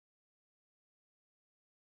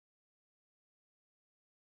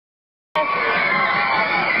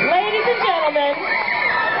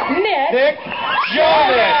Nick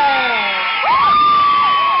Jonas.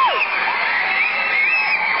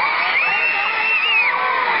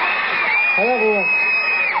 Hello, everyone.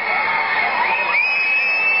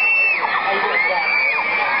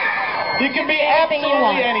 You can be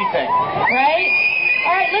absolutely anything. Right?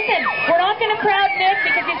 All right, listen, we're not going to crowd Nick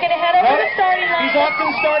because he's going to head over to the starting line. He's off to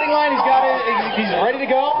the starting line. He's ready to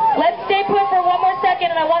go. Let's stay put for one more second,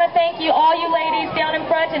 and I want to thank you, all you ladies down in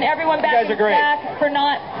front and everyone back in the back for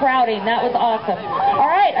not crowding. That was awesome. All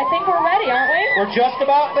right, I think we're ready, aren't we? We're just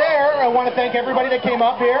about there. I want to thank everybody that came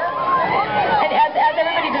up here. And as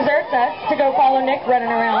everybody deserts us to go follow Nick running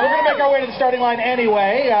around. We're going to make our way to the starting line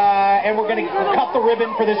anyway, and we're going to cut the ribbon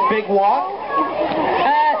for this big walk.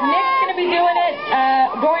 Nick's going to be doing it.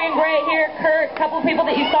 Dorian Gray here, Kurt, a couple of people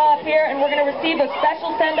that you saw up here, and we're going to receive a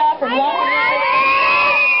special send-off from Long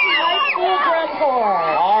High School Drum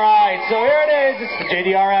Corps. All right, so here it is. It's the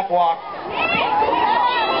JDRF walk. I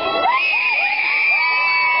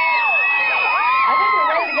think we're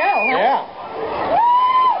ready to go, huh? Yeah.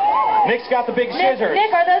 Nick's got the big scissors.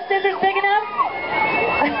 Nick, are those scissors big enough?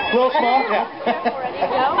 A little small? Yeah.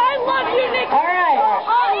 I love you, Nick. All right.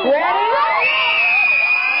 Ready?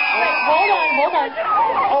 Wait, hold on.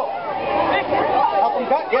 Oh. Help him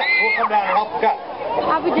cut? Yeah, we'll come down and help him cut.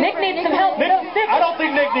 Nick needs some help. Nick, I don't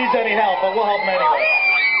think Nick needs any help, but we'll help him anyway.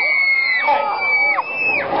 All right.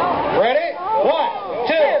 Ready?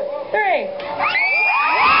 1, 2, 3.